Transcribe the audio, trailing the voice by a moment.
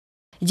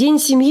День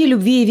семьи,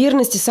 любви и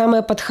верности –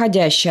 самая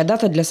подходящая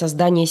дата для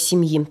создания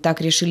семьи.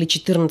 Так решили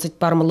 14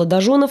 пар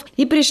молодоженов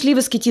и пришли в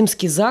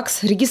Искитимский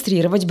ЗАГС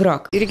регистрировать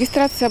брак. И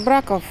регистрация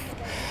браков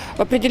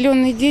в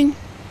определенный день,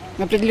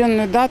 в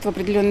определенную дату, в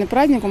определенный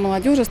праздник у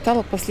молодежи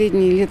стала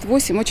последние лет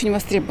 8 очень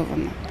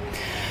востребована.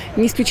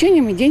 Не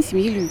исключением и День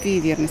семьи, любви и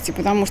верности,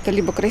 потому что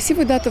либо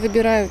красивую дату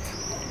выбирают,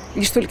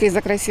 лишь только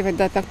из-за красивой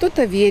даты, а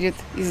кто-то верит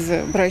из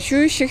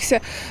брачующихся,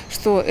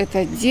 что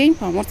этот день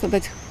поможет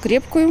создать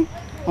крепкую,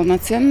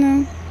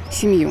 полноценную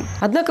семью.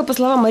 Однако, по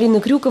словам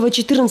Марины Крюковой,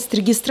 14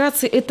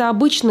 регистраций – это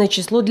обычное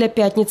число для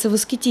пятницы в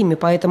Искитиме,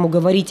 поэтому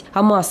говорить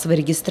о массовой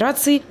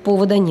регистрации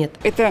повода нет.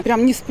 Это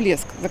прям не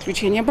всплеск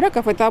заключения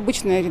браков, это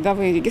обычные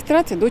рядовые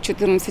регистрации до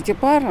 14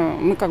 пар.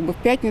 Мы в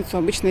пятницу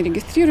обычно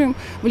регистрируем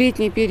в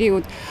летний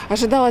период.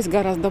 Ожидалось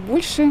гораздо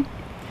больше.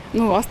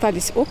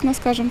 Остались окна,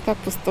 скажем так,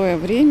 пустое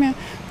время,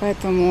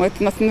 поэтому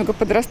это нас немного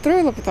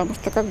подрастроило, потому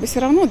что все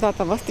равно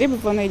дата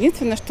востребована.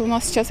 Единственное, что у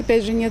нас сейчас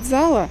опять же нет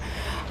зала,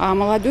 а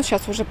молодежь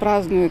сейчас уже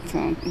празднует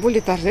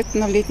более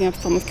торжественно в летней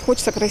обстановке.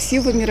 Хочется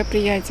красивого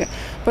мероприятия,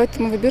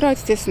 поэтому выбирают,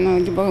 естественно,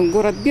 либо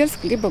город Бердск,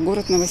 либо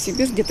город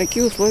Новосибирск, где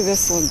такие условия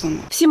созданы.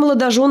 Все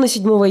молодожены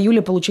 7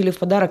 июля получили в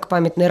подарок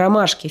памятные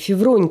ромашки,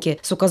 февроньки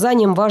с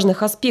указанием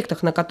важных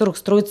аспектов, на которых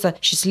строится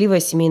счастливая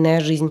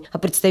семейная жизнь. А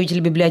представитель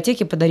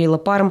библиотеки подарила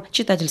парам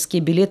читательские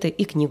билеты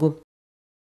и книгу.